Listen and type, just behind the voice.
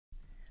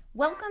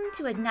Welcome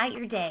to Ignite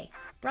Your Day,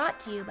 brought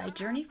to you by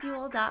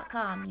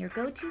JourneyFuel.com, your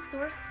go-to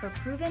source for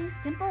proven,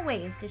 simple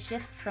ways to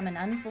shift from an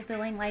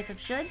unfulfilling life of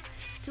shoulds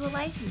to a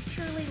life you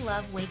purely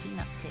love waking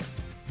up to.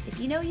 If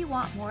you know you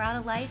want more out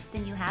of life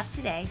than you have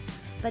today,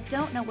 but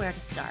don't know where to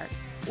start,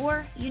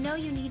 or you know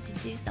you need to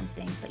do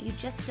something, but you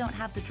just don't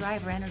have the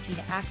drive or energy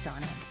to act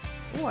on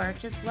it, or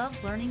just love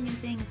learning new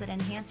things that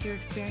enhance your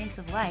experience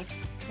of life,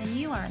 then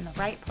you are in the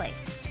right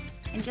place.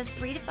 In just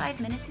 3 to 5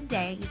 minutes a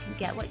day, you can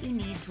get what you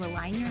need to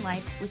align your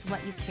life with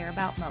what you care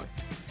about most,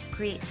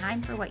 create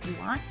time for what you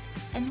want,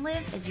 and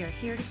live as you're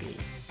here to be.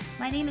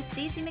 My name is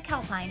Stacey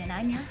McAlpine, and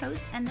I'm your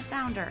host and the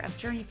founder of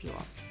Journey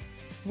Fuel.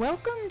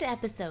 Welcome to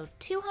episode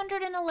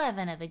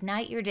 211 of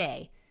Ignite Your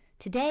Day.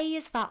 Today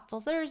is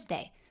Thoughtful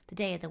Thursday, the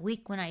day of the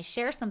week when I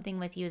share something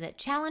with you that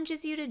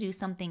challenges you to do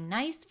something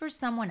nice for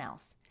someone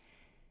else.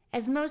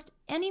 As most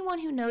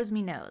anyone who knows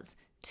me knows,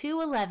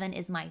 211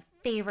 is my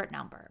favorite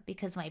number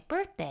because my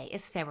birthday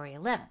is February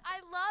 11th.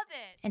 I love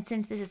it! And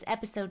since this is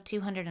episode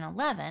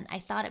 211, I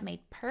thought it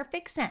made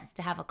perfect sense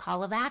to have a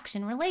call of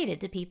action related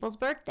to people's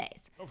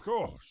birthdays. Of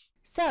course.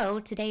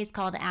 So today's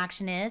call to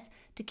action is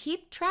to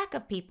keep track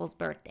of people's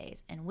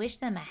birthdays and wish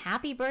them a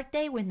happy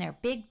birthday when their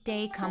big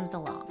day comes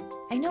along.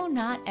 I know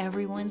not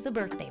everyone's a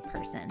birthday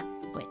person,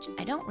 which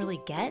I don't really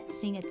get,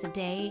 seeing it's a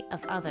day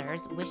of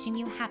others wishing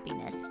you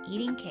happiness,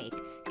 eating cake,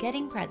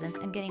 getting presents,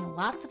 and getting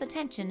lots of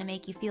attention to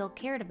make you feel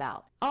cared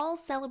about, all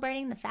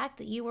celebrating the fact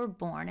that you were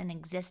born and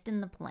exist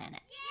in the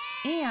planet.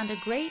 Yay! And a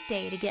great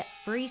day to get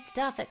free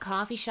stuff at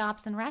coffee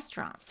shops and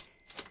restaurants.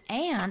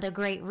 And a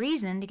great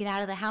reason to get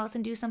out of the house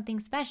and do something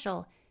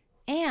special.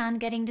 And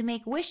getting to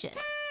make wishes.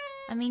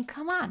 I mean,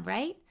 come on,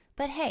 right?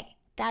 But hey,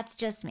 that's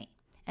just me.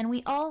 And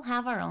we all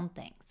have our own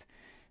things.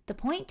 The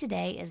point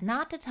today is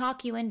not to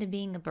talk you into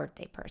being a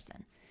birthday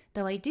person,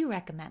 though I do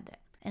recommend it.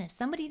 And if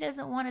somebody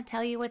doesn't want to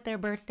tell you what their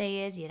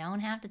birthday is, you don't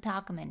have to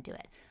talk them into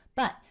it.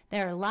 But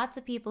there are lots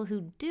of people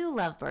who do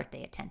love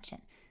birthday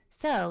attention.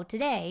 So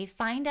today,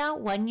 find out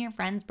when your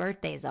friends'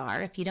 birthdays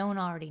are if you don't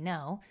already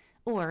know,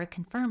 or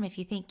confirm if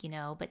you think you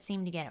know but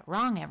seem to get it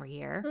wrong every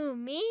year. Who,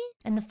 me?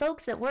 And the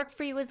folks that work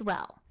for you as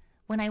well.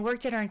 When I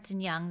worked at Ernst &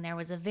 Young, there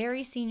was a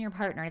very senior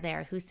partner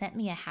there who sent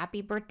me a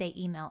happy birthday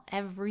email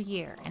every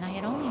year, and I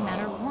had only met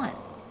her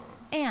once.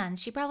 And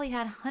she probably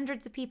had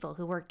hundreds of people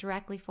who worked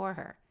directly for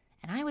her,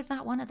 and I was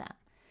not one of them.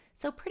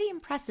 So pretty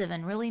impressive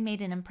and really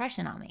made an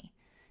impression on me.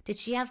 Did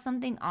she have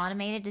something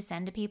automated to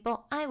send to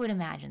people? I would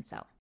imagine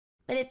so.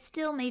 But it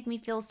still made me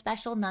feel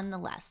special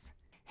nonetheless.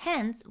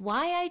 Hence,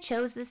 why I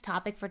chose this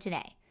topic for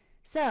today.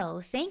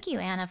 So, thank you,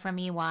 Anna from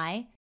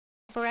EY.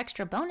 For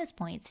extra bonus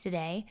points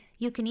today,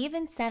 you can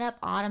even set up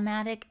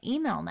automatic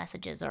email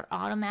messages or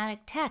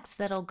automatic texts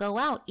that'll go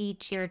out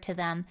each year to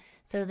them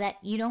so that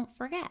you don't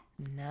forget.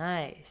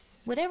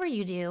 Nice. Whatever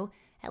you do,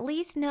 at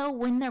least know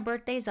when their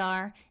birthdays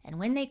are, and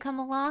when they come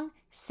along,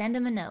 send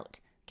them a note,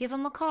 give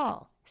them a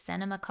call,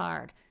 send them a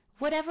card.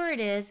 Whatever it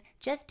is,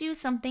 just do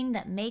something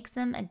that makes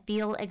them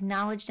feel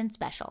acknowledged and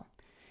special.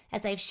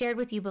 As I've shared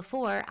with you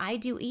before, I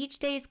do each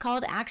day's call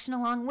to action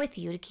along with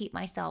you to keep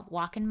myself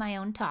walking my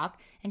own talk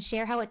and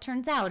share how it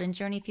turns out in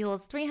Journey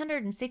Fuel's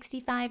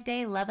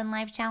 365-day Love and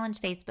Life Challenge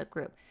Facebook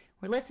group,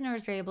 where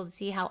listeners are able to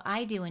see how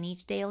I do in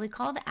each daily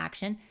call to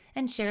action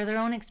and share their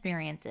own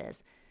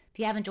experiences. If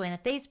you haven't joined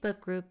the Facebook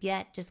group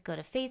yet, just go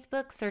to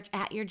Facebook, search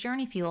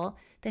 @YourJourneyFuel,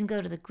 then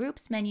go to the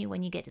groups menu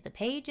when you get to the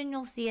page and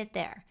you'll see it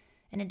there.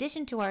 In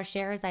addition to our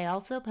shares, I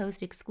also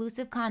post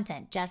exclusive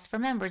content just for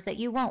members that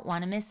you won't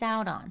want to miss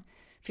out on.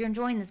 If you're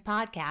enjoying this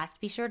podcast,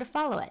 be sure to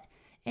follow it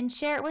and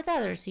share it with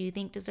others who you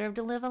think deserve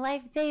to live a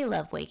life they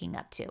love waking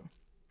up to.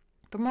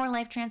 For more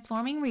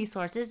life-transforming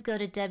resources, go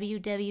to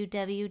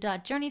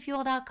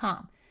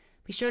www.journeyfuel.com.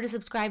 Be sure to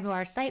subscribe to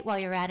our site while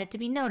you're at it to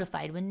be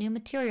notified when new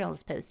material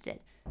is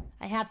posted.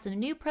 I have some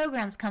new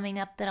programs coming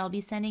up that I'll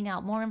be sending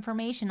out more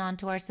information on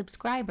to our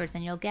subscribers,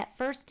 and you'll get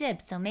first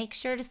dibs, so make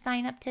sure to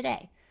sign up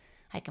today.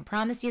 I can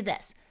promise you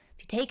this: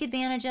 if you take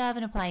advantage of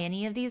and apply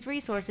any of these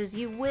resources,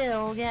 you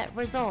will get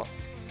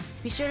results.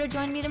 Be sure to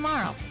join me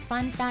tomorrow for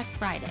Fun Fact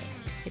Friday.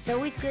 It's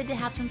always good to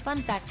have some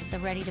fun facts at the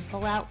ready to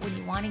pull out when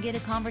you want to get a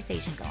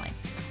conversation going,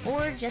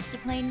 or just to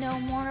plain know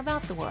more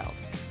about the world.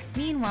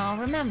 Meanwhile,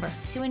 remember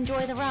to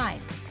enjoy the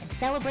ride and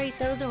celebrate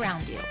those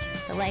around you.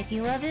 The life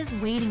you love is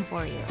waiting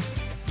for you.